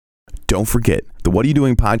Don't forget, the What Are You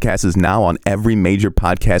Doing podcast is now on every major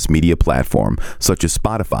podcast media platform, such as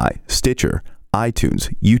Spotify, Stitcher,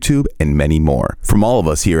 iTunes, YouTube, and many more. From all of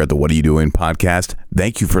us here at the What Are You Doing podcast,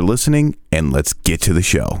 thank you for listening, and let's get to the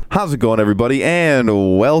show. How's it going, everybody?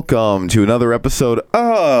 And welcome to another episode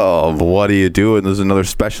of What Are You Doing? This is another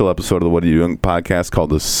special episode of the What Are You Doing podcast called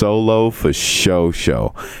the Solo for Show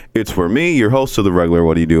Show. It's where me, your host of the regular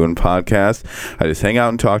What Are You Doing podcast, I just hang out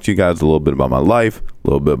and talk to you guys a little bit about my life, a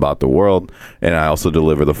little bit about the world, and I also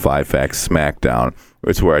deliver the 5 Facts Smackdown.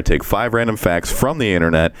 It's where I take 5 random facts from the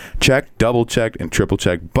internet, checked, double-checked, and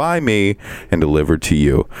triple-checked by me, and delivered to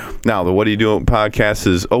you. Now, the What Are You Doing podcast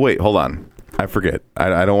is... Oh, wait, hold on. I forget.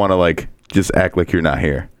 I don't want to, just act like you're not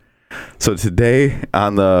here. So today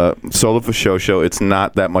on the Solo for Show Show, it's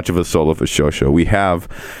not that much of a Solo for Show Show. We have,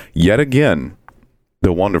 yet again,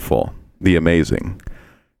 the wonderful, the amazing,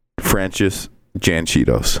 Francis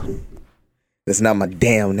Janchitos. That's not my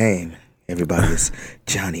damn name. Everybody is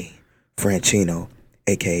Johnny Franchino,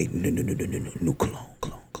 a.k.a. New Cologne.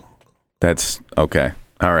 That's okay.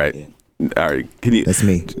 All right. Yeah. All right. Can you? That's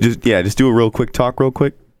me. Just do a real quick.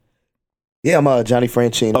 Yeah, I'm Johnny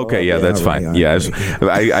Franchino. Okay, yeah, that's fine.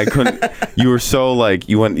 Right. I couldn't. You were so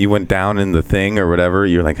you went down in the thing or whatever.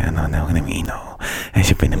 You're like, no, I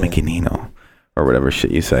should be the Macanino or whatever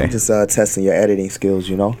shit you say. I'm just testing your editing skills,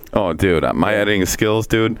 you know. Oh, dude, my editing skills,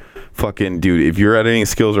 dude. Fucking dude, if your editing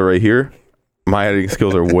skills are right here, my editing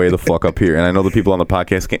skills are way the fuck up here. And I know the people on the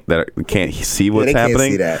podcast can't see what's happening.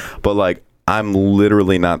 Can't see that. But I'm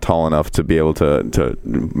literally not tall enough to be able to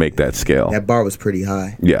make that scale. That bar was pretty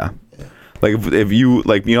high. Yeah. If you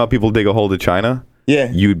you know how people dig a hole to China? Yeah.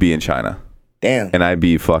 You'd be in China. Damn. And I'd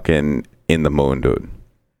be fucking in the moon, dude.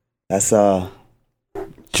 That's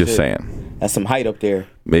just saying. That's some height up there.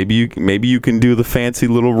 Maybe you can do the fancy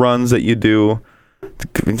little runs that you do.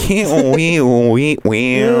 Dude,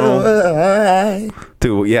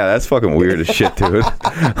 yeah, that's fucking weird as shit, dude.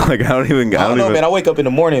 I don't know, man. I wake up in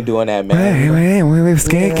the morning doing that, man.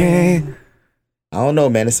 I don't know,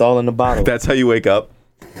 man. It's all in the bottle. That's how you wake up?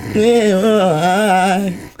 Hey,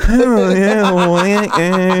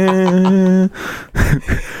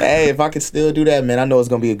 if I could still do that, man, I know it's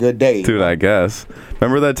gonna be a good day. Dude, I guess.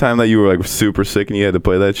 Remember that time that you were super sick and you had to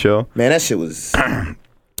play that show? Man, that shit was...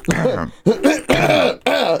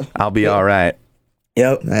 I'll be all right.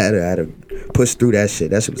 Yep, I had to push through that shit.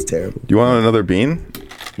 That shit was terrible. You want another bean?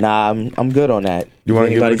 Nah, I'm good on that. You want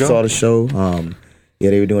to give it a go? Saw the show? Yeah,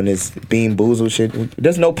 they were doing this Bean Boozle shit.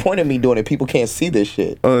 There's no point in me doing it. People can't see this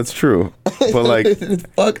shit. Oh, that's true. But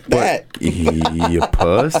fuck that. You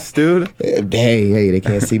puss, dude. Hey, they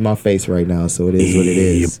can't see my face right now, so it is what it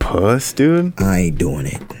is. You puss, dude. I ain't doing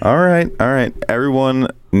it. All right. Everyone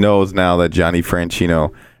knows now that Johnny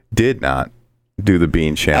Franchino did not do the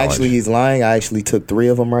bean challenge. Actually, he's lying. I actually took 3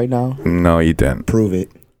 of them right now. No, you didn't. Prove it.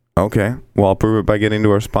 Okay. Well, I'll prove it by getting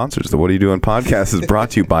to our sponsors. The What Are You Doing podcast is brought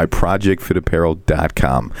to you by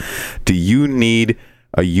ProjectFitApparel.com. Do you need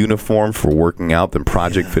a uniform for working out? Then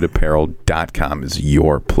ProjectFitApparel.com is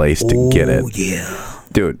your place to get it. Oh, yeah.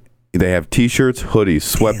 Dude, they have t-shirts, hoodies,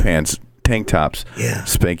 sweatpants, tank tops,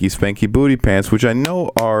 spanky booty pants, which I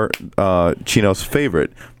know are Chino's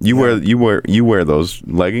favorite. You wear those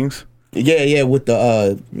leggings? Yeah, with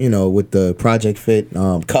the with the Project Fit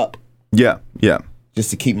cup. Yeah. Just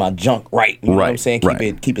to keep my junk right. You know what I'm saying?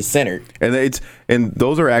 Keep it centered. And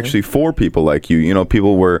those are actually for people like you. You know,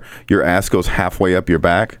 people where your ass goes halfway up your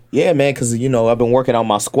back. Yeah, man, because I've been working on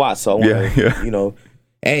my squats, so I want to,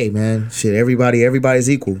 hey, man, shit, everybody's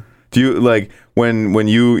equal. Do you when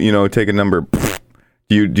you take a number?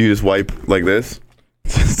 Do you just wipe like this?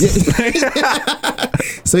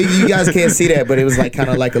 So you guys can't see that, but it was kind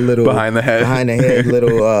of like a little behind the head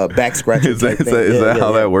little back scratcher. Is that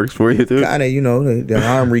how that works for you, dude? Kind of, the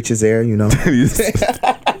arm reaches there,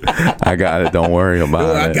 I got it. Don't worry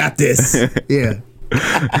about it. I got this. Yeah.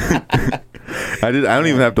 I don't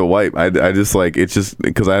even have to wipe. I just it's just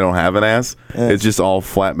because I don't have an ass. It's just all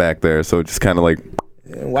flat back there, so it just kind of wipe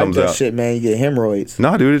comes that out. Shit, man. You get hemorrhoids.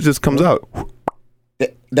 No, dude, it just comes out.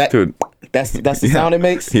 Dude, that's the sound it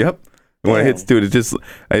makes. Yep. When it hits, dude, it just.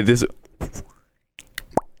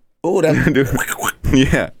 Oh, that.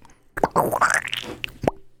 Yeah.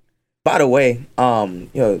 By the way,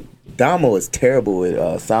 Damo is terrible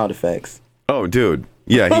with sound effects. Oh, dude.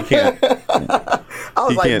 Yeah, he can't. I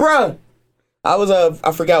was bruh.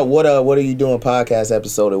 I forgot what Are You Doing podcast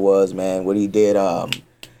episode it was, man. What he did.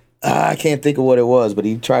 I can't think of what it was, but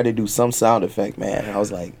he tried to do some sound effect, man. I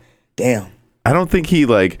was like, damn. I don't think he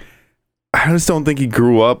I just don't think he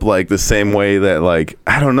grew up the same way that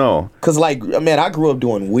I don't know. Cause man, I grew up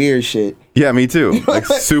doing weird shit. Yeah, me too. Like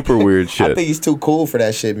super weird shit. I think he's too cool for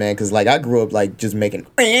that shit, man. Because like I grew up like just making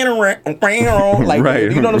like right.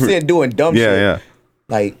 You know what I'm saying, doing dumb shit. Yeah.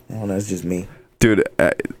 Like I don't know, it's just me. Dude,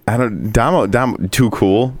 I don't. Damo too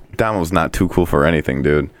cool. Damo's not too cool for anything,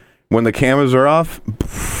 dude. When the cameras are off,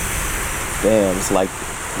 damn, it's like,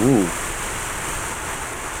 ooh.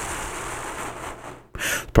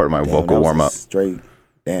 It's part of my vocal warm up. Straight,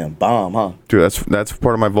 damn bomb, huh? Dude, that's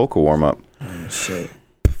part of my vocal warm up. Oh, shit.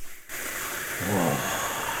 I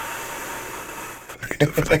could do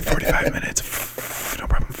it for like 45 minutes. No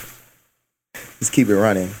problem. Just keep it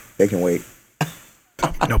running. They can wait.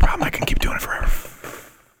 No problem. I can keep doing it forever.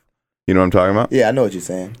 You know what I'm talking about? Yeah, I know what you're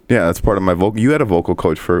saying. Yeah, that's part of my vocal. You had a vocal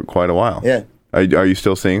coach for quite a while. Yeah. Are you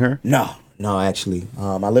still seeing her? No, actually.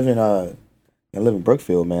 I live in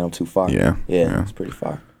Brookfield, man. I'm too far. Yeah. It's pretty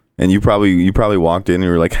far. And you probably walked in and you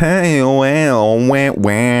were like, hey, wow.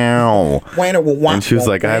 And she was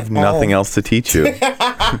like, I have nothing else to teach you.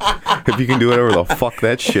 If you can do whatever the fuck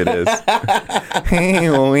that shit is.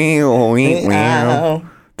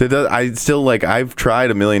 I still like, I've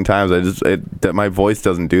tried a million times. That my voice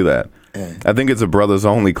doesn't do that. I think it's a brothers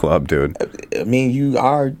only club, dude. I mean, you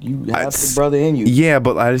have the brother in you. Yeah,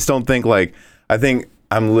 but I just don't think I think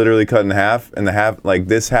I'm literally cut in half, and the half, like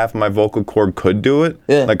this half of my vocal cord could do it.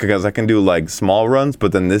 Yeah. Like, because I can do like small runs,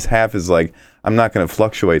 but then this half is like, I'm not going to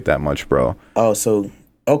fluctuate that much, bro. Oh,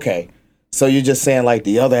 okay. So you're just saying like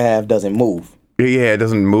the other half doesn't move. Yeah, it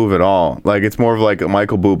doesn't move at all. Like, it's more of like a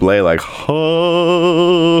Michael Bublé, like,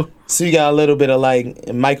 oh. So you got a little bit of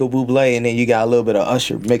like Michael Bublé, and then you got a little bit of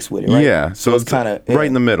Usher mixed with it, right? Yeah, so it's kind of right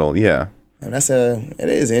in the middle, yeah. And it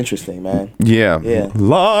is interesting, man. Yeah.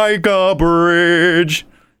 Like a bridge.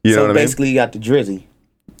 You know what I mean? So basically you got the Drizzy.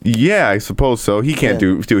 Yeah, I suppose so. He can't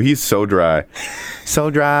do, dude, he's so dry. So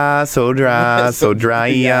dry, so dry, so dry,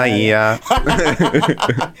 yeah.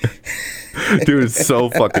 Dude, it's so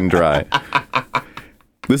fucking dry.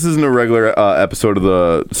 This isn't a regular episode of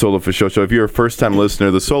the Solo for Show Show. If you're a first-time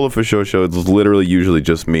listener, the Solo for Show Show is literally usually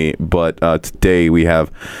just me. But today we have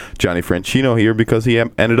Johnny Franchino here because he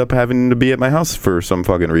ended up having to be at my house for some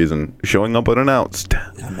fucking reason. Showing up unannounced.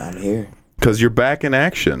 I'm here. Because you're back in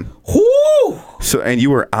action. Whoo! So, and you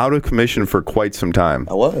were out of commission for quite some time.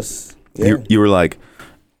 I was. Yeah. You were like,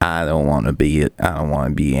 I don't want to be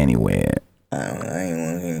anywhere. I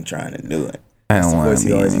ain't even trying to do it. I don't want to be.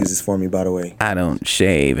 He always uses for me, by the way. I don't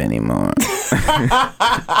shave anymore.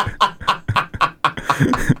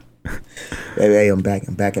 Hey, I'm back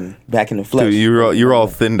in the flesh. Dude, you were all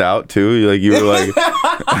thinned out too. You were like,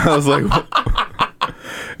 I was like,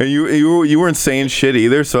 and you weren't saying shit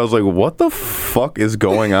either. So I was like, what the fuck is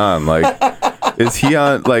going on? Like, is he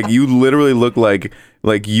on? Like, you literally look like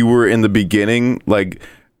you were in the beginning, like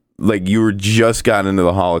you were just got into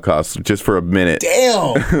the Holocaust just for a minute.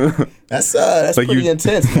 Damn, that's like pretty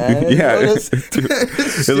intense, man. Yeah,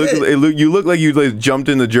 you look like you like jumped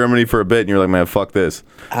into Germany for a bit, and you're like, man, fuck this.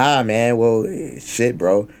 Man, well, shit,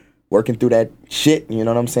 bro. Working through that shit, you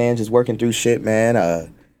know what I'm saying? Just working through shit,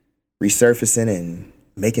 man. Resurfacing and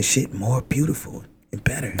making shit more beautiful and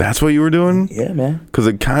better. That's what you were doing? Yeah, man. Because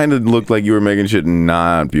it kind of looked like you were making shit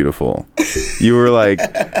not beautiful. You were like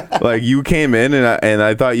you came in and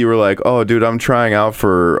I thought you were like, oh, dude, I'm trying out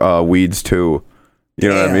for Weeds too. You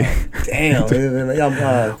know what I mean? Damn.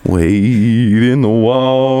 Wade in the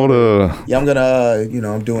water. Yeah, I'm gonna,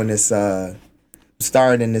 I'm doing this,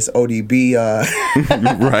 starring in this ODB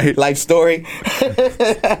right life story.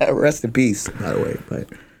 Rest in peace, by the way.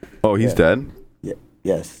 But he's dead? Yeah.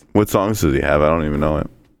 Yes. What songs does he have? I don't even know it.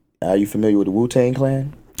 Are you familiar with the Wu-Tang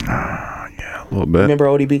Clan? Yeah, a little bit. Remember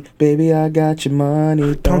ODB? Baby, I got your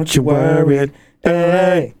money. Don't you worry.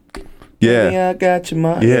 Hey. Yeah. Baby, I got your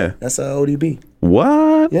money. Yeah. That's a ODB.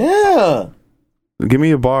 What? Yeah. Give me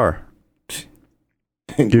a bar.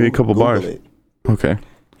 Give me a couple Google bars. It. Okay.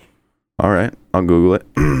 All right. I'll Google it.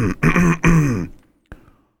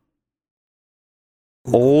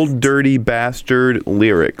 Old Dirty Bastard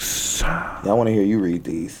lyrics. Yeah, I want to hear you read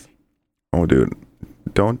these. Oh, dude.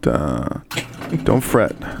 Don't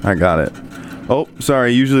fret. I got it. Oh,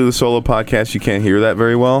 sorry. Usually the solo podcast, you can't hear that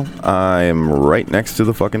very well. I am right next to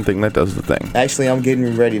the fucking thing that does the thing. Actually, I'm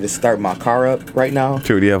getting ready to start my car up right now.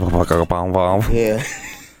 Dude, you have a Yeah.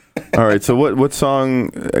 All right. So what song?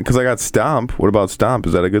 Because I got Stomp. What about Stomp?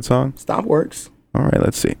 Is that a good song? Stomp works. All right.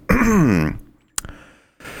 Let's see.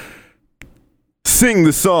 Sing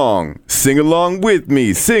the song. Sing along with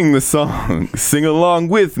me. Sing the song. Sing along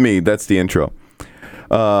with me. That's the intro.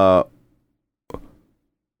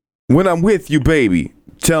 When I'm with you, baby,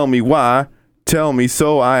 tell me why. Tell me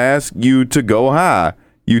so I ask you to go high.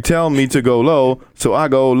 You tell me to go low, so I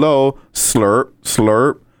go low. Slurp,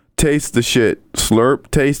 slurp. taste the shit.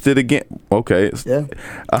 Slurp, taste it again. Okay. Yeah.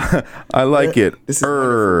 I like it. This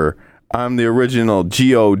is I'm the original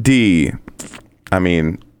G.O.D. I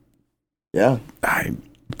mean, yeah. I'm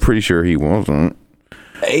pretty sure he wasn't.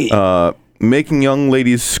 Hey. Making young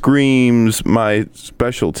ladies screams my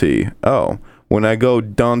specialty. Oh, when I go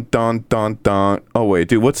dun dun dun dun. Oh wait,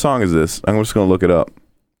 dude, what song is this? I'm just gonna look it up.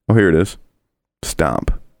 Oh, here it is.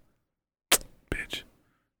 Stomp. Bitch.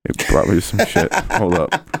 It probably is some shit. Hold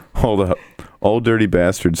up. Old Dirty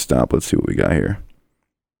Bastard Stomp. Let's see what we got here.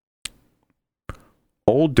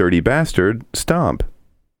 Old Dirty Bastard Stomp.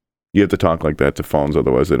 You have to talk like that to phones,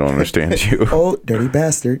 otherwise they don't understand you. Old Dirty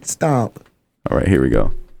Bastard Stomp. All right, here we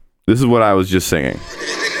go. This is what I was just singing.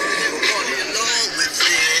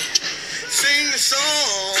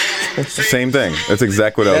 Same thing. That's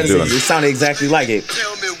exactly what I was doing. It sounded exactly like it.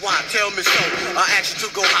 Tell me why, tell me so. I ask you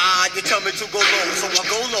to go high, you tell me to go low, so I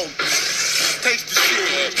go low. Taste the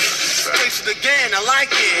shit. Taste it again, I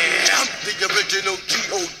like it. I'm the original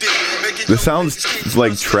G.O.D. This sounds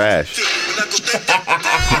like trash.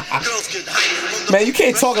 Man, you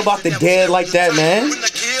can't talk about the dead like that, man.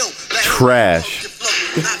 Trash.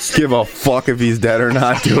 Give a fuck if he's dead or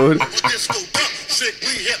not, dude.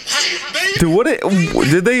 Dude,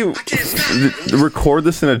 did they record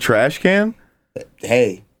this in a trash can?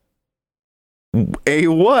 Hey. Hey,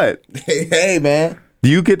 what? Hey, man. Do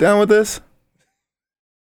you get down with this?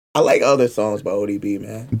 I like other songs by ODB,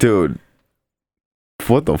 man. Dude,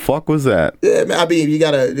 what the fuck was that? Yeah, man. I mean,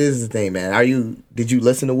 this is the thing, man. Did you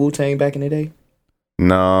listen to Wu-Tang back in the day?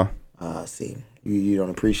 No. See. You don't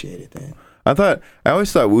appreciate it then. I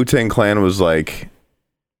always thought Wu-Tang Clan was like,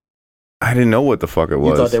 I didn't know what the fuck it was.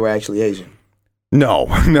 You thought they were actually Asian? No.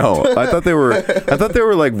 I thought they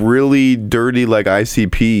were like really dirty, like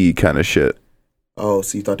ICP kind of shit. Oh,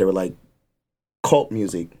 so you thought they were like cult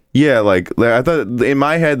music? Yeah, like I thought in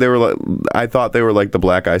my head I thought they were like the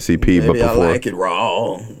Black ICP, Baby, but before. I like it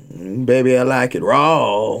raw. Baby, I like it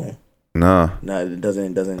raw. No, it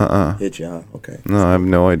doesn't hit you, huh? Okay. No, I have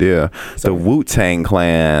no idea. Sorry. The Wu-Tang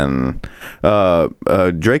Clan.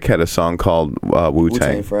 Drake had a song called Wu-Tang.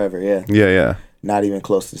 Wu-Tang Forever, yeah. Yeah. Not even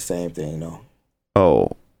close to the same thing, no. Oh,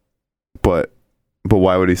 but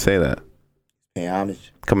why would he say that? Pay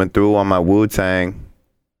homage. Coming through on my Wu-Tang.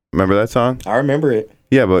 Remember that song? I remember it.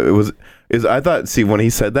 Yeah, but I thought, see, when he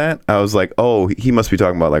said that, I was like, oh, he must be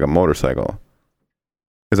talking about like a motorcycle.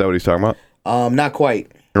 Is that what he's talking about? Not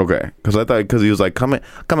quite. Okay, because he was like coming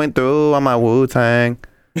through on my Wu-Tang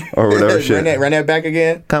or whatever shit. Run that back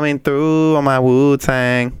again. Coming through on my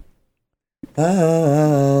Wu-Tang.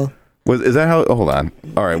 Oh. Is that how? Hold on.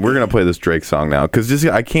 All right, we're gonna play this Drake song now because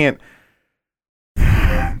I can't.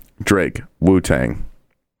 Drake Wu-Tang,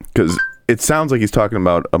 because it sounds like he's talking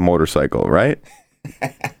about a motorcycle, right?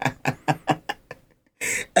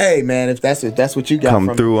 Hey man, if that's what you got,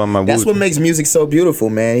 come through on my. That's what makes music so beautiful,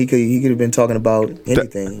 man. He could have been talking about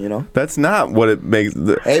anything, you know. That's not what it makes.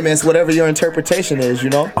 Hey man, it's whatever your interpretation is, you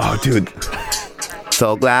know. Oh, dude,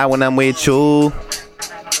 so glad when I'm with you.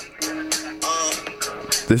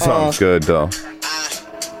 This song's good though.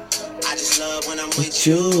 I just love when I'm with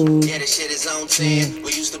you. Yeah, the shit is on 10.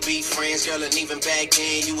 We used to be friends, girl, and even back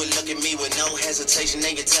then you would look at me with no hesitation.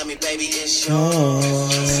 Then you tell me, baby, it's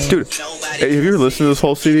yours. Dude, have you ever listened to this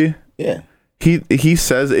whole CD? Yeah. He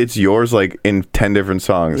says it's yours like in 10 different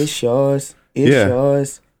songs. It's yours.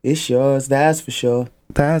 Yours. It's yours. That's for sure.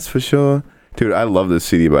 That's for sure. Dude, I love this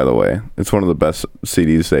CD, by the way. It's one of the best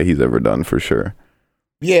CDs that he's ever done for sure.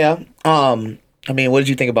 Yeah. I mean, what did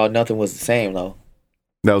you think about Nothing Was the Same, though?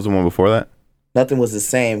 That was the one before that? Nothing Was the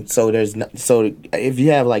Same. So if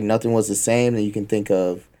you have like Nothing Was the Same, then you can think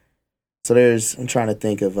of. So I'm trying to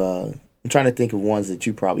think of ones that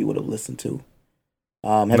you probably would have listened to.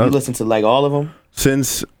 Have you listened to like all of them?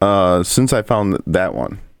 Since I found that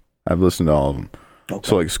one, I've listened to all of them. Okay.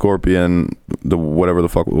 So like Scorpion, the whatever the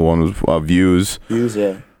fuck the one was, Views. Views,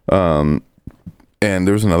 yeah. And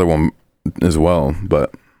there's another one as well,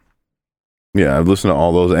 but. Yeah, I've listened to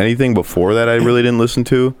all those. Anything before that I really didn't listen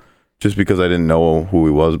to just because I didn't know who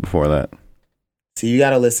he was before that. See, you got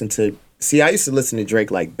to listen to... See, I used to listen to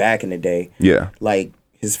Drake like back in the day. Yeah. Like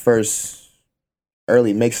his first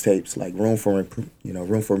early mixtapes, like Room for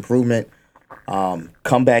Improvement,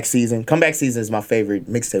 Comeback Season. Comeback Season is my favorite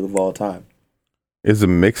mixtape of all time. Is it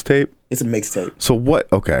a mixtape? It's a mixtape. So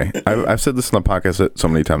what... Okay, I've said this on the podcast so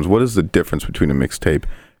many times. What is the difference between a mixtape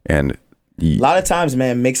and... A lot of times,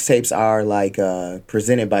 man, mixtapes are like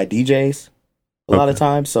presented by DJs. A lot of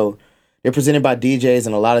times, so they're presented by DJs,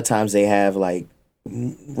 and a lot of times they have like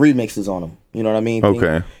remixes on them. You know what I mean?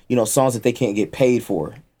 Okay. Songs that they can't get paid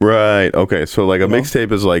for. Right. Okay. So like a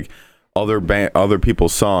mixtape is like other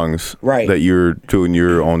people's songs Right. that you're doing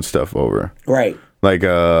your own stuff over. Right. Like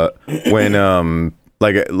when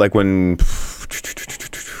like when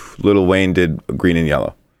Lil Wayne did Green and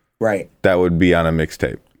Yellow. Right. That would be on a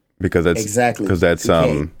mixtape because that's Exactly. because that's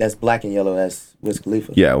that's Black and Yellow. That's Wiz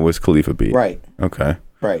Khalifa. yeah, Wiz Khalifa beat. Right. Okay.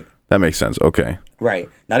 Right. That makes sense. Okay. Right.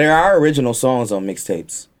 Now there are original songs on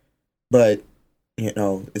mixtapes, but you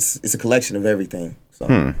know it's a collection of everything.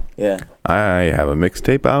 So yeah. I have a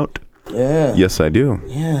mixtape out. Yeah. Yes, I do.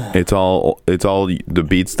 Yeah. It's all the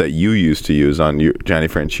beats that you used to use on your Johnny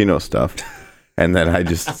Franchino stuff, and then I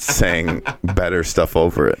just sang better stuff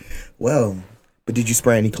over it. Well, but did you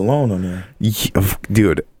spray any cologne on there?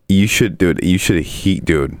 Dude, you should heat,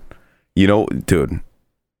 dude. You know, dude.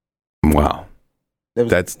 Wow.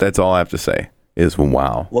 That's all I have to say is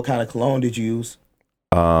wow. What kind of cologne did you use?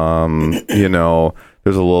 You know,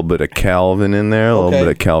 there's a little bit of Calvin in there, a little bit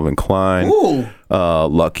of Calvin Klein. Ooh.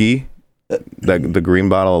 Lucky. The green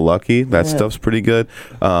bottle of Lucky, that stuff's pretty good.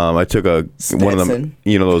 I took one of them,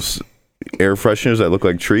 you know, those air fresheners that look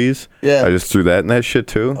like trees. Yeah. I just threw that in that shit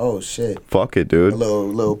too. Oh shit. Fuck it, dude. A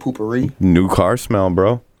little poopery. New car smell,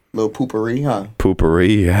 bro. Little poopery, huh?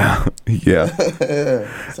 Poopery, yeah. Yeah.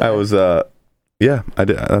 I was yeah, I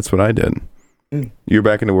did. That's what I did. You're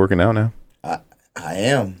back into working out now? I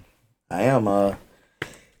am.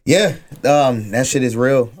 Yeah. That shit is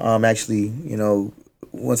real. Actually, you know,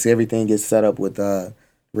 once everything gets set up with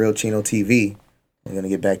Real Chino TV, we're gonna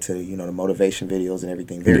get back to, you know, the motivation videos and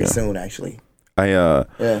everything very soon. Actually, I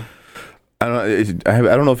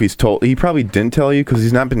don't know if he's told. He probably didn't tell you because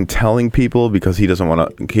he's not been telling people because he doesn't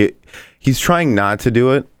want to. He's trying not to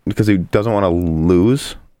do it because he doesn't want to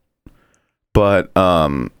lose. But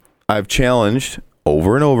I've challenged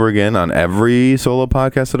over and over again on every solo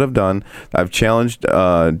podcast that I've done. I've challenged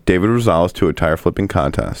David Rosales to a tire flipping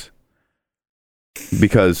contest.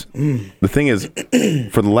 Because the thing is,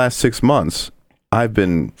 for the last 6 months, I've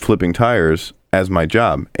been flipping tires as my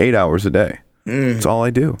job, 8 hours a day. That's all I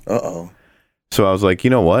do. Uh-oh. So I was like, you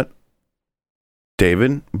know what?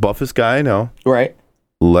 David, buffest guy I know. Right.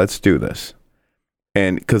 Let's do this.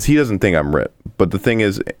 And because he doesn't think I'm ripped. But the thing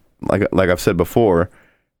is, like I've said before,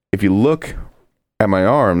 if you look at my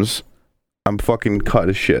arms, I'm fucking cut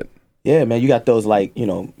as shit. Yeah, man, you got those, like, you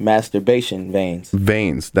know, masturbation veins.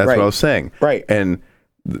 That's right. what I was saying. Right. And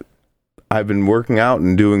I've been working out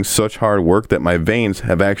and doing such hard work that my veins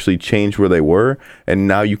have actually changed where they were, and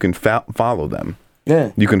now you can follow them.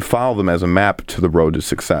 Yeah. You can follow them as a map to the road to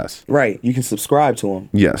success. Right. You can subscribe to them.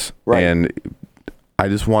 Yes. Right. And I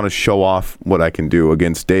just want to show off what I can do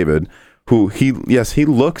against David, who he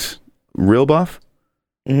looks real buff,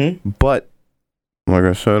 but like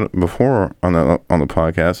I said before on the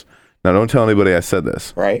podcast, now don't tell anybody I said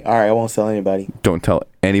this. Right. All right. I won't tell anybody. Don't tell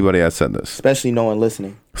anybody I said this. Especially no one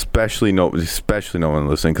listening. Especially no one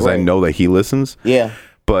listening, because right. I know that he listens. Yeah.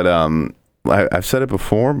 But I've said it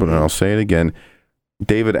before, but I'll say it again.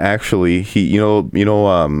 David actually, you know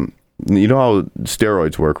how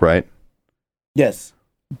steroids work, right? Yes.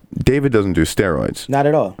 David doesn't do steroids. Not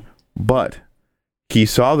at all. But he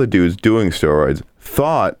saw the dudes doing steroids,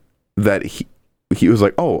 thought that he was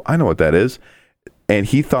like, oh, I know what that is. And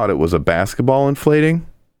he thought it was a basketball inflator.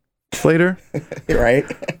 Right.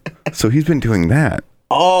 So he's been doing that.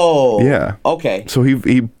 Oh. Yeah. Okay. So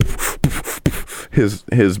he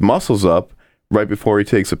his muscles up right before he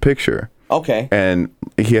takes a picture. Okay. And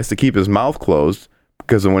he has to keep his mouth closed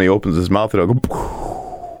because when he opens his mouth, it'll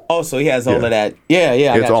go. Oh, so he has all of that. Yeah,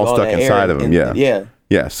 yeah. It's all stuck inside of him. Yeah. Yeah.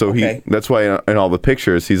 Yeah, so okay. That's why in all the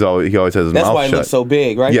pictures he always has his mouth shut. That's why it looks so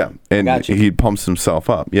big, right? Yeah, and he pumps himself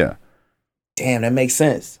up. Yeah. Damn, that makes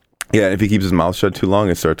sense. Yeah, if he keeps his mouth shut too long,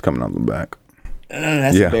 it starts coming out the back.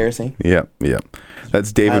 That's embarrassing. Yeah.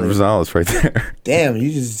 That's David Rosales right there. Damn,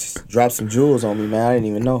 you just dropped some jewels on me, man. I didn't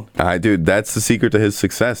even know. Dude, that's the secret to his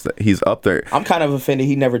success. That he's up there. I'm kind of offended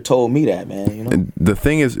he never told me that, man. You know. And the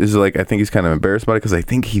thing is like I think he's kind of embarrassed about it because I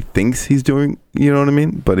think he thinks he's doing, you know what I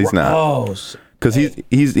mean, but he's not. Oh. Because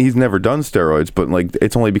he's never done steroids, but like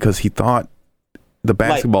it's only because he thought the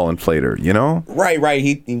basketball inflator, you know? Right.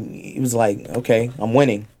 He was like, okay, I'm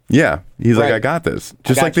winning. Yeah, he's like, I got this,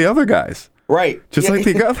 just like the other guys. Right. Just like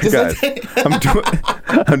the other guys.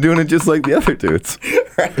 I'm doing it just like the other dudes.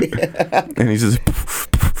 Right. And he's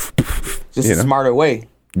just a smarter way.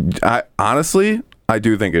 Honestly, I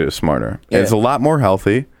do think it is smarter. Yeah. It's a lot more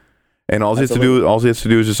healthy. And all he has to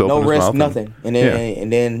do is just open his mouth. No risk, nothing.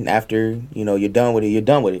 And then after, you're done with it, you're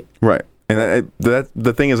done with it. Right. And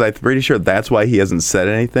the thing is, I'm pretty sure that's why he hasn't said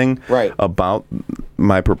anything about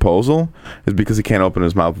my proposal, is because he can't open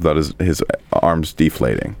his mouth without his arms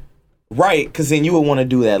deflating. Right, because then you would want to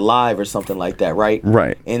do that live or something like that, right?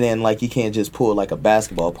 Right. And then like you can't just pull like a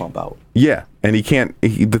basketball pump out. Yeah, and he can't.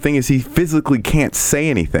 The thing is, he physically can't say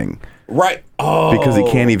anything. Right. Oh. Because he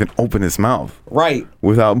can't even open his mouth. Right.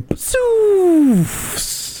 Without.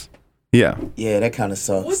 Yeah. Yeah, that kind of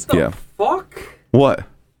sucks. What the fuck? What?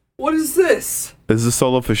 What is this? This is a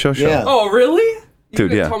solo for show. Yeah. Oh, really? You Dude,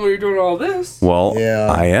 didn't yeah. tell me you're doing all this. Well,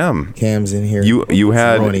 Yeah. I am. Cam's in here. You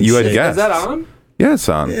had Throwing guests. Is that on? Yeah, it's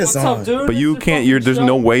on. Yeah, it's What's on. up, dude? But you It's the can't. fucking There's show.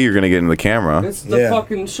 no way you're gonna get in the camera. It's the Yeah.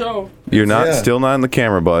 fucking show. You're not. Yeah. Still not in the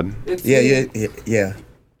camera, bud. It's Yeah.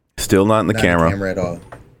 Still not in the Not camera. in the camera at all.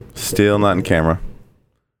 Still not in camera.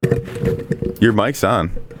 Your mic's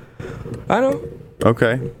on. I know.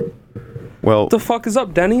 Okay. Well, What the fuck is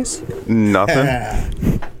up, Denny's?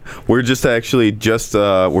 nothing. We're just actually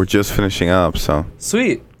we're just finishing up. So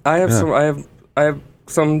Sweet. I have Yeah. some. I have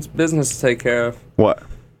some business to take care of. what?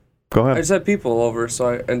 Go I ahead. just had people over,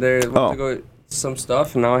 and they went Oh. to go get some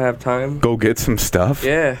stuff, and now I have time. Go get some stuff.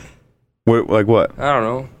 Yeah. Like what? I don't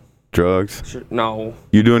know. Drugs? No.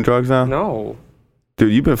 You doing drugs now? No.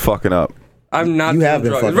 Dude, you've been fucking up. I'm not. You doing have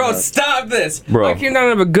been drugs. fucking Bro, up. stop this. Bro. I came down to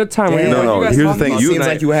have a good time. Damn. No, What are you guys here's the talking thing, about you- Seems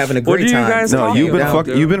tonight? like you were having a What great do you time. guys No, talking you've been about,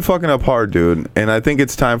 dude? you've been fucking up hard, dude. And I think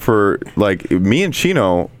it's time for like me and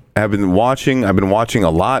Chino have been watching. I've been watching a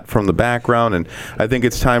lot from the background, and I think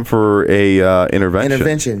it's time for a intervention.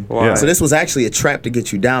 Intervention. Why? So this was actually a trap to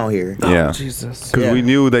get you down here. Yeah. Jesus. Because Yeah. we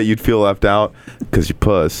knew that you'd feel left out because you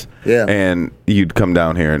puss. Yeah. And you'd come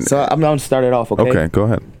down here and. So I'm going to start it off, okay? Okay, go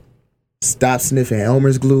ahead. Stop sniffing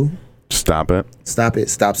Elmer's glue. Stop it. Stop it.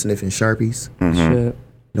 Stop sniffing Sharpies. Shit.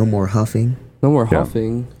 No more huffing. No more Yeah.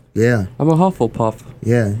 huffing. Yeah. I'm a Hufflepuff.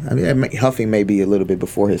 Yeah. I mean, huffing may be a little bit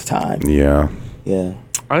before his time. Yeah. Yeah.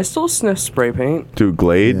 I still sniff spray paint, Dude,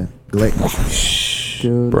 Glade, Yeah.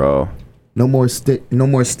 dude. bro. No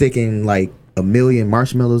more sticking like a million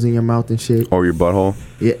marshmallows in your mouth and shit. Or your butthole.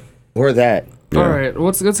 Yeah. Or that. Yeah. All right,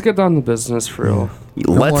 let's get down to business for real.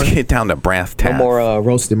 Let's more- get down to brass No tacks. more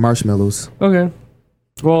roasted marshmallows. Okay.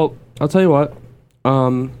 Well, I'll tell you what.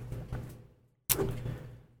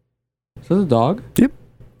 Is that a dog?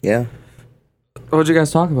 Yeah. What'd you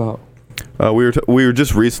guys talk about? We were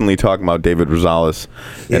just recently talking about David Rosales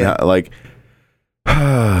and Yeah. how, like He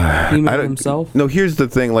I made don't- himself? No, here's the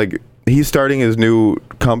thing. Like he's starting his new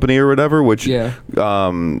company or whatever. Which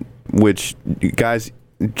which guys,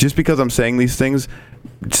 just because I'm saying these things,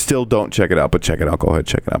 still don't check it out. But check it out. Go ahead,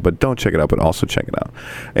 check it out. But don't check it out. But also check it out.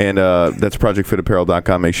 And that's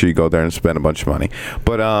projectfitapparel.com. Make sure you go there and spend a bunch of money.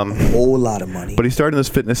 But Whole lot of money. But he started this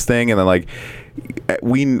fitness thing, and then like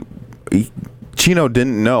Chino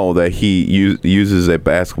didn't know that he uses a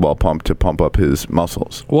basketball pump to pump up his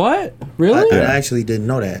muscles. What? Really? I actually didn't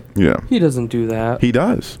know that. Yeah, He doesn't do that. he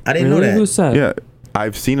does. I didn't Really? know Who that. said? Yeah,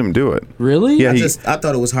 I've seen him do it. Really? Yeah, I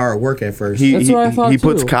thought it was hard work at first. He That's what I thought, he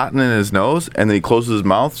puts too. cotton in his nose, and then he closes his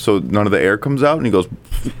mouth so none of the air comes out, and he goes,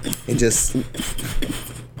 It just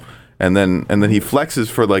and then he flexes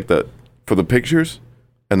for the pictures,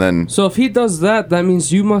 and then So if he does that, that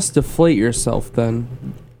means you must deflate yourself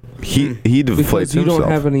then. he Because deflates you himself.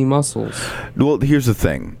 don't have any muscles. Well, here's the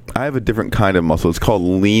thing. I have a different kind of muscle. It's called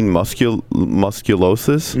lean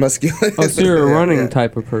musculosis. muscular. Oh, so you're a running Yeah.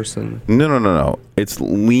 type of person. No. It's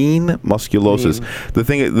lean musculosis. The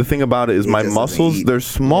thing about it is He my doesn't muscles, eat. they're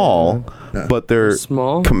small, No. but they're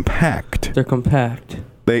Small? compact. They're compact.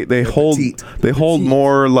 They hold petite.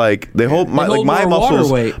 more like they hold my hold my more water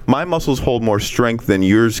muscles. weight. My muscles hold more strength than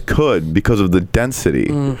yours could because of the density.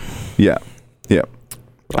 Mm. Yeah.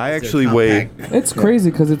 I actually weigh. It's crazy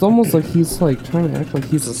because it's almost like he's like trying to act like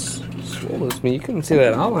he's as swole as me. You couldn't see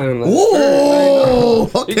that outline on that. Whoa!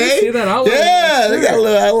 You Okay. can see that outline. Yeah, they got a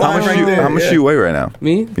little outline right there. How much do you weigh right now?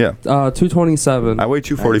 Me? Yeah. 227. I weigh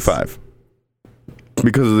 245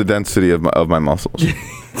 because of the density of my muscles.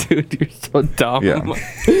 Dude, you're so dumb. Yeah.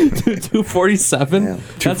 Dude, 247? Yeah.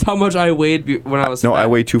 That's how much I weighed when I was No, fat. I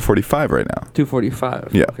weigh 245 right now.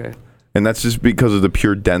 245. Yeah. Okay. And that's just because of the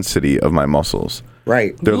pure density of my muscles.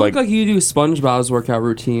 Right. They're You like, look like you do SpongeBob's workout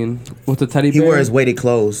routine with the teddy He bear. wears weighted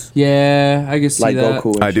clothes, Yeah, I can see like that.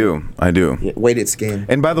 Goku. And I do. shit. Weighted skin.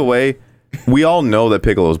 And by the way, we all know that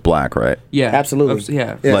Piccolo's black, right? Yeah, Absolutely. Yeah,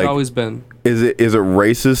 Yeah. it's Like- always been. Is it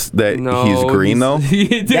racist that No, he's green though?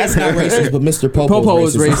 Dude, That's not racist, but Mr. Popo Popo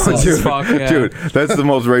is is racist racist. as fuck. Yeah. Dude, that's the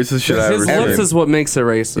most racist shit I've His ever lips seen. is what makes it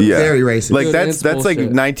racist. Yeah. Very racist. Like Dude, that's it's like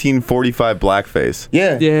bullshit. 1945 blackface.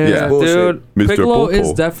 Yeah. Yeah, Yeah. dude. Mr. Piccolo Popo.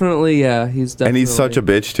 is definitely, he's definitely. And he's such a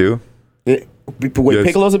bitch too. Wait,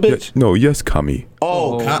 Piccolo's a bitch? No, yes, Kami. Dude,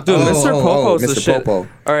 Mr. Popo's the Mr. shit. Popo.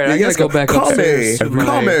 All right, I gotta go back upstairs to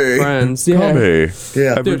my friends. Yeah. Kami.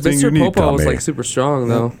 Yeah. Dude, Everything you Mr. need, Popo was Kami. like super strong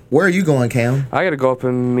though. Where are you going, Cam? I gotta go up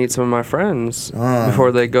and meet some of my friends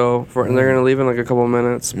before they go, and they're gonna leave in like a couple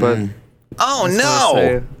minutes. But Oh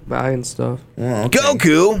say bye and stuff. Oh, okay.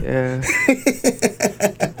 Goku! Yeah.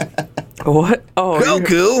 What? Oh,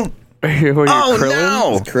 Goku! You're Oh Krillin?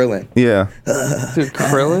 no! Krillin. Yeah. Dude,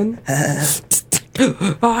 Krillin?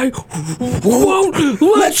 I won't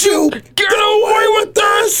let you get away with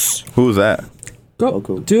this. Who's that?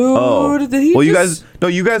 Goku. Dude, Oh, did he well, you just-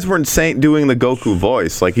 guys weren't doing the Goku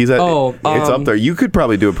voice. Like he's at. Oh, it's up there. You could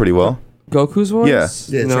probably do it pretty well. Goku's voice?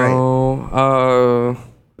 Yeah. Yeah, that's no.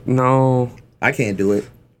 No. I can't do it.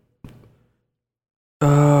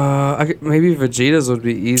 Maybe Vegeta's would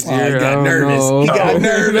be easier. Oh, he I got don't nervous. know. He got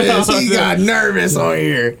nervous. He got nervous on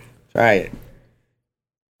here. Try it.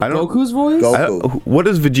 I don't. Goku's voice? Goku. What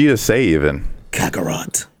does Vegeta say even?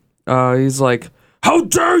 Kakarot. He's like, how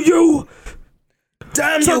dare you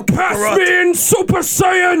Damn you, surpass Kakarot. me in Super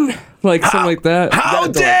Saiyan? Like something like that. How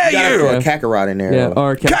You dare gotta you? throw a Kakarot in there. Yeah, though.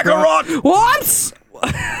 or Kakarot! What?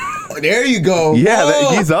 There you go. Yeah,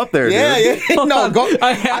 Oh. he's up there, Yeah, dude. yeah. No,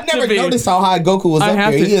 I have never to be. noticed how high Goku was I up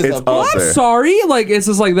have there. to- He is It's up up there. I'm there. sorry. Like, it's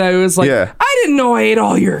just like that. It was like, Yeah. I didn't know I ate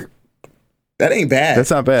all your That ain't bad. That's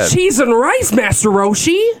not bad. cheese and rice, Master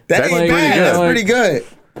Roshi. that that's ain't pretty bad. good. That's Like- pretty good.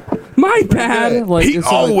 My bad. good. Like, He it's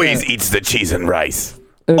all like always that. eats the cheese and rice.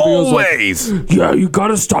 And he goes like, Always. yeah, you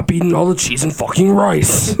gotta stop eating all the cheese and fucking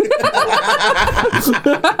rice.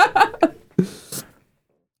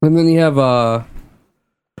 And then you have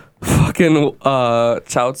fucking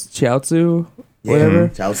Chaozu, whatever.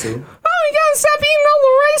 Chaozu. Oh, you gotta stop eating all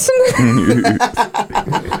the rice and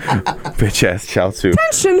Bitch ass Chaozu.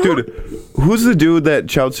 tension. Dude, who's the dude that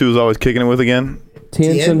Chaozu was always kicking it with again?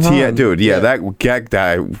 Tien Yeah, dude. Yeah, that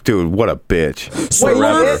guy. Dude, what a bitch.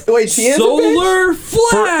 Wait, Tien's a bitch? Solar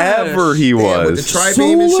Flash. Forever he Yeah, with the was.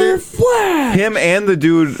 tri-beam and Solar shit. Flash. Him and the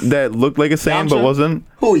dude that looked like a Saiyan but Yamcha? wasn't.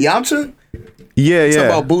 Who, Yamcha? Yeah, Talking yeah.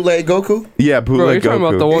 about bootleg Goku? Yeah, Bro, bootleg you're talking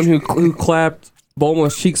about the Goku. one who clapped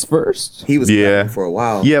Bulma's cheeks first? He was Yeah. for a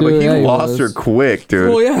while. Yeah, but Dude, he yeah, he lost was. her quick, dude.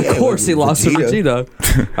 Well, yeah, of Yeah, course he with lost to Vegeta.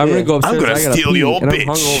 Vegeta. I'm gonna go upstairs. gonna I gotta steal pee, your and bitch.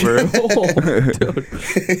 I'm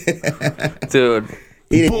hungover. Dude.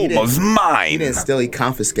 He Bulma's He mine. didn't steal, he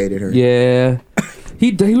confiscated her. Yeah.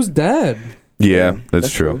 He was dead. Yeah, that's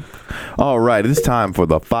that's true. All right, it's time for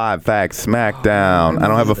the 5 Facts Smackdown. I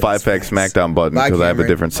don't have a 5 Facts Smackdown button Bye, because I have a Cameron.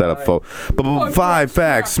 different setup. But 5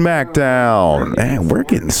 Facts Smackdown. Man, we're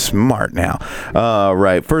getting smart now.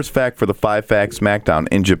 Right, first fact for the 5 Facts Smackdown.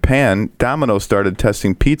 In Japan, Domino's started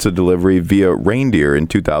testing pizza delivery via reindeer in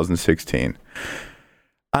 2016.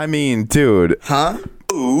 I mean, dude. Huh?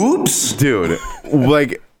 Oops. Dude,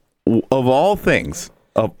 like, of all things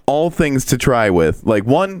to try with, like,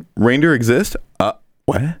 one, reindeer exist?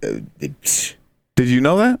 What? Did you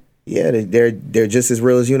know that? Yeah, they're just as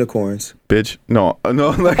real as unicorns. Bitch. No,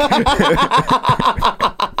 like,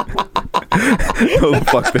 no, the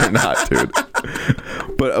fuck they're not, dude.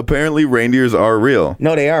 But apparently reindeers are real.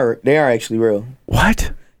 No, they are actually real.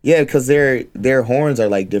 What? Yeah, because their horns are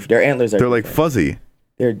like different. Their antlers are. They're like fuzzy.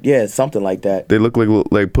 They're something like that. They look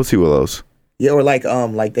like pussy willows. Yeah, or like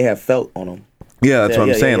they have felt on them. Yeah, that's what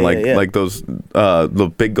I'm saying. Yeah. Like those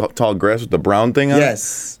the big tall grass with the brown thing on it.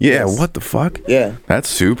 Yes. Yeah, Yes. what the fuck? Yeah. That's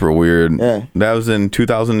super weird. Yeah. That was in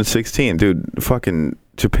 2016, dude. Fucking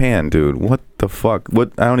Japan, dude. What the fuck?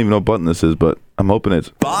 What? I don't even know what button this is, but I'm hoping it's.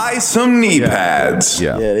 Buy some knee pads.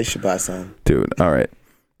 Yeah, Yeah, they should buy some. dude. All right.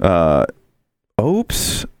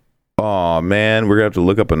 Oops. Oh man, we're gonna have to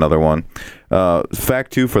look up another one.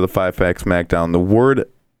 Fact 2 for the 5 Facts Smackdown. The word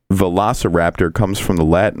velociraptor comes from the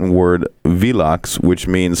Latin word velox, which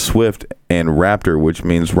means swift, and raptor, which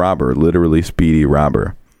means robber, literally speedy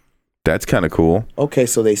robber. That's kind of cool. Okay,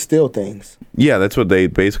 so they steal things. Yeah, that's what they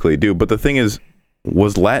basically do. But the thing is,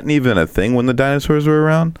 was Latin even a thing when the dinosaurs were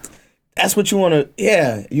around? That's what you want to.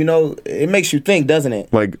 Yeah, it makes you think, doesn't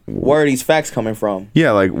it? Like, Where are these facts coming from?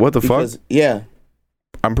 yeah, like what the Because fuck? yeah,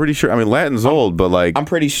 I'm pretty sure. I mean, Latin's old, but like, I'm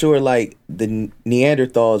pretty sure like the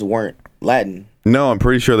Neanderthals weren't Latin. no, I'm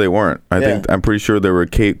pretty sure they weren't. I'm pretty sure they were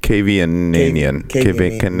Canadian.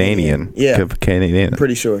 Canadian. Yeah. Canadian.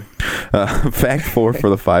 Pretty sure. Fact 4 for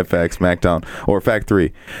the 5 Facts Smackdown, or fact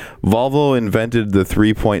 3. Volvo invented the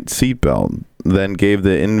 3-point seatbelt, then gave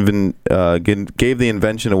the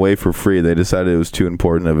invention away for free. They decided it was too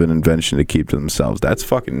important of an invention to keep to themselves. That's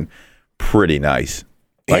fucking pretty nice.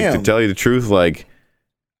 Like, to Damn. tell you the truth, like,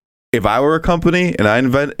 if I were a company and I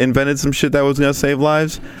invented some shit that was gonna save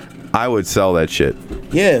lives, I would sell that shit.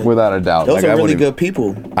 Yeah. Without a doubt. Those Like, are I really wouldn't- good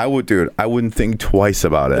people. I would, dude. I wouldn't think twice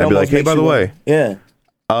about it. I'd be almost like, hey, makes by the you way, Yeah.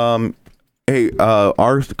 hey,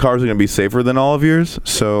 our cars are gonna be safer than all of yours.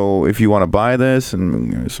 So if you want to buy this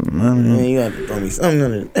and some money, You got to throw me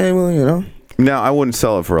something. Hey, well, you know. now I wouldn't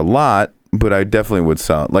sell it for a lot, but I definitely would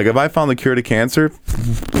sell it. Like if I found the cure to cancer,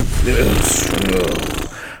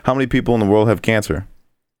 how many people in the world have cancer?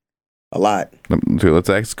 A lot. Dude, let's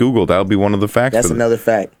ask Google. That'll be one of the facts. That's another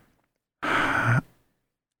fact.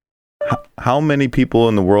 How many people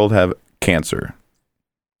in the world have cancer?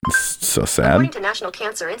 It's so sad. According to National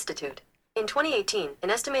Cancer Institute, in 2018, an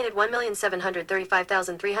estimated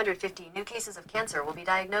 1,735,350 new cases of cancer will be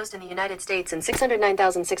diagnosed in the United States, and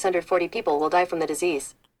 609,640 people will die from the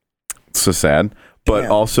disease. So sad. But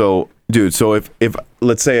Damn. also, dude, so if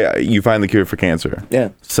let's say you find the cure for cancer, Yeah.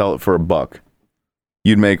 sell it for $1,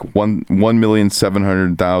 you'd make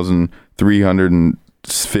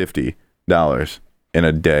 $1,700,350 in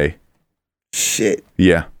a day. Shit.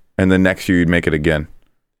 Yeah. And then next year you'd make it again.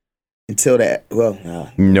 Until that. Well,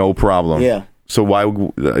 No problem. yeah. So why?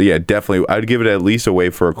 Yeah, definitely. I'd give it at least away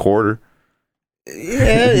for a quarter.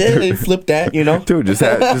 Yeah, they flip that, you know. Dude,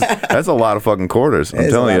 that's a lot of fucking quarters. I'm That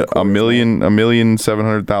is a telling lot you, of quarters,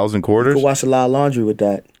 1,700,000 quarters. You could wash a lot of laundry with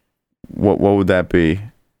that. What would that be?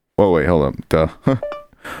 Oh wait, hold up. Duh.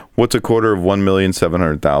 What's a quarter of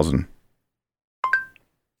 1,700,000?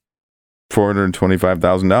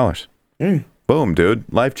 $425,000. Boom, dude.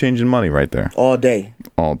 Life-changing money right there. All day.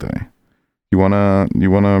 All day. You wanna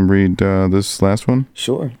read this last one?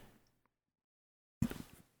 Sure.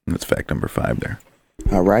 That's fact number 5 there.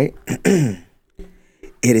 All right. It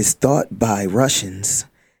is thought by Russians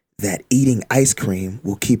that eating ice cream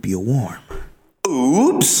will keep you warm.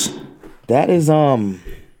 Oops. That is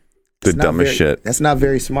The dumbest shit. That's not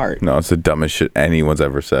very smart. No, it's the dumbest shit anyone's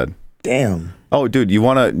ever said. Damn. Oh, dude, you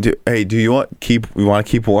wanna? Do you want keep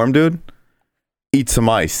warm, dude? Eat some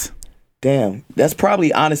ice. Damn. That's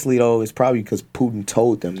probably, honestly though, it's probably because Putin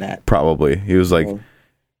told them that. Probably. He was like,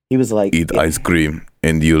 He was like, eat ice cream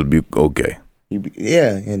and you'll be okay.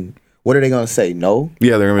 Yeah, and what are they gonna say? No.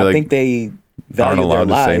 Yeah, they're gonna be I like, think they aren't value allowed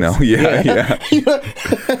to their say no. lives. Yeah.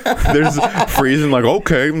 There's freezing like,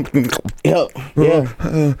 okay. Yeah.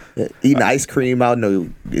 Eating ice cream out in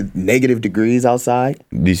the negative degrees outside.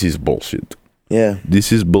 This is bullshit. Yeah.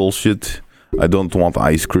 This is bullshit. I don't want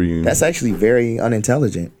ice cream. That's actually very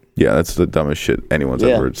unintelligent. Yeah, that's the dumbest shit anyone's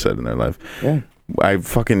ever said in their life. Yeah.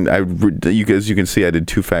 You guys, you can see I did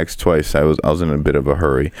 2 facts twice. I was in a bit of a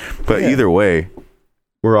hurry, but either way,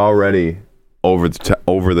 we're already over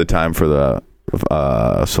the time for the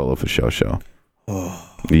Solo for show. Oh.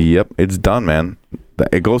 Yep, it's done, man.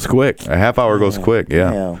 It goes quick. A half hour goes quick.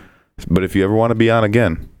 Yeah. But if you ever want to be on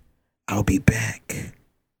again, I'll be back.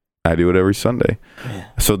 I do it every Sunday. Yeah.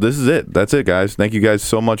 So this is it. That's it, guys. Thank you guys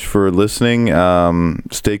so much for listening.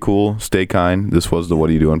 Stay cool. Stay kind. This was the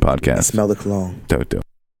What Are You Doing podcast. I smell the cologne. Do.